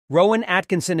Rowan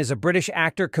Atkinson is a British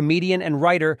actor, comedian, and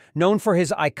writer known for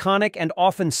his iconic and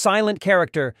often silent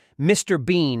character, Mr.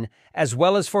 Bean, as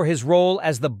well as for his role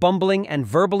as the bumbling and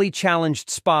verbally challenged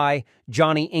spy,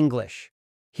 Johnny English.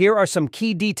 Here are some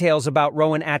key details about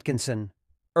Rowan Atkinson.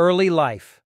 Early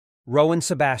life. Rowan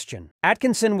Sebastian.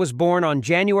 Atkinson was born on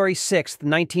January 6,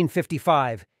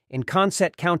 1955, in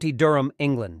Consett County, Durham,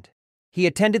 England. He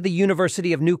attended the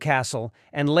University of Newcastle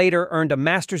and later earned a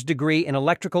master's degree in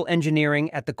electrical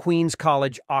engineering at the Queen's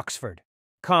College, Oxford.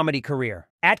 Comedy career.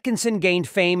 Atkinson gained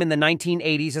fame in the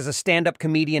 1980s as a stand-up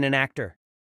comedian and actor.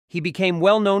 He became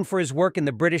well known for his work in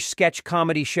the British sketch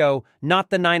comedy show Not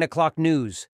the 9 O'Clock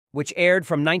News, which aired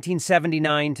from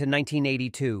 1979 to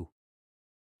 1982.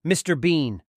 Mr.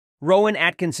 Bean. Rowan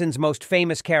Atkinson's most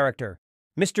famous character.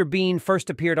 Mr. Bean first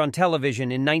appeared on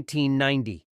television in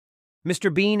 1990.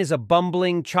 Mr. Bean is a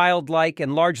bumbling, childlike,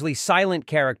 and largely silent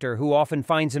character who often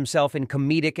finds himself in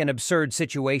comedic and absurd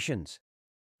situations.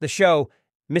 The show,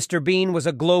 Mr. Bean, was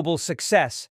a global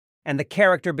success, and the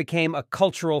character became a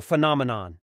cultural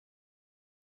phenomenon.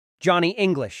 Johnny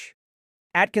English.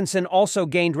 Atkinson also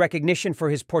gained recognition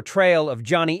for his portrayal of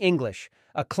Johnny English,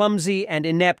 a clumsy and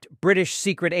inept British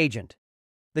secret agent.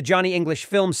 The Johnny English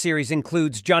film series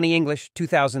includes Johnny English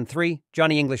 2003,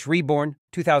 Johnny English Reborn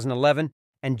 2011,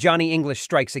 and Johnny English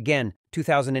Strikes Again,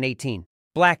 2018.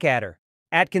 Blackadder.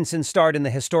 Atkinson starred in the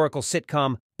historical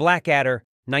sitcom Blackadder,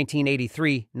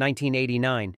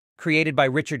 1983-1989, created by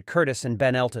Richard Curtis and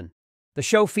Ben Elton. The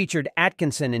show featured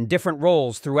Atkinson in different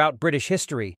roles throughout British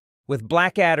history, with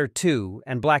Blackadder 2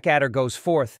 and Blackadder Goes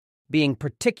Forth being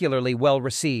particularly well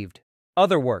received.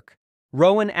 Other work.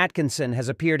 Rowan Atkinson has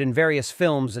appeared in various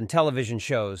films and television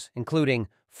shows, including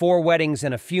Four Weddings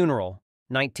and a Funeral,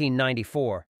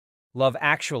 1994, Love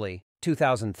Actually,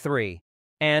 2003,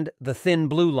 and The Thin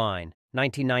Blue Line,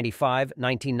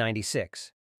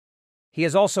 1995-1996. He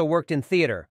has also worked in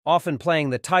theater, often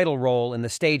playing the title role in the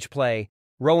stage play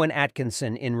Rowan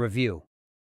Atkinson in Review.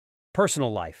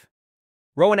 Personal life.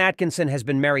 Rowan Atkinson has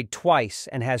been married twice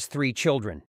and has 3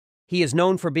 children. He is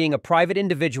known for being a private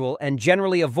individual and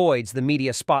generally avoids the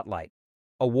media spotlight.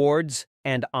 Awards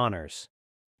and honors.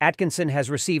 Atkinson has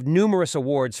received numerous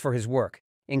awards for his work,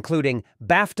 including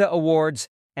BAFTA Awards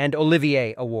and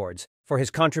Olivier Awards for his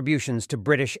contributions to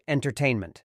British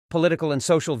entertainment. Political and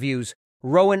social views.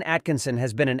 Rowan Atkinson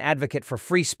has been an advocate for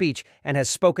free speech and has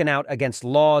spoken out against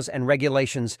laws and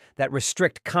regulations that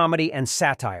restrict comedy and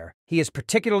satire. He is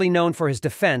particularly known for his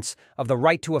defense of the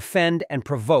right to offend and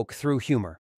provoke through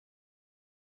humor.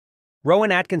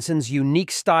 Rowan Atkinson's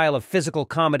unique style of physical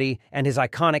comedy and his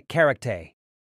iconic character.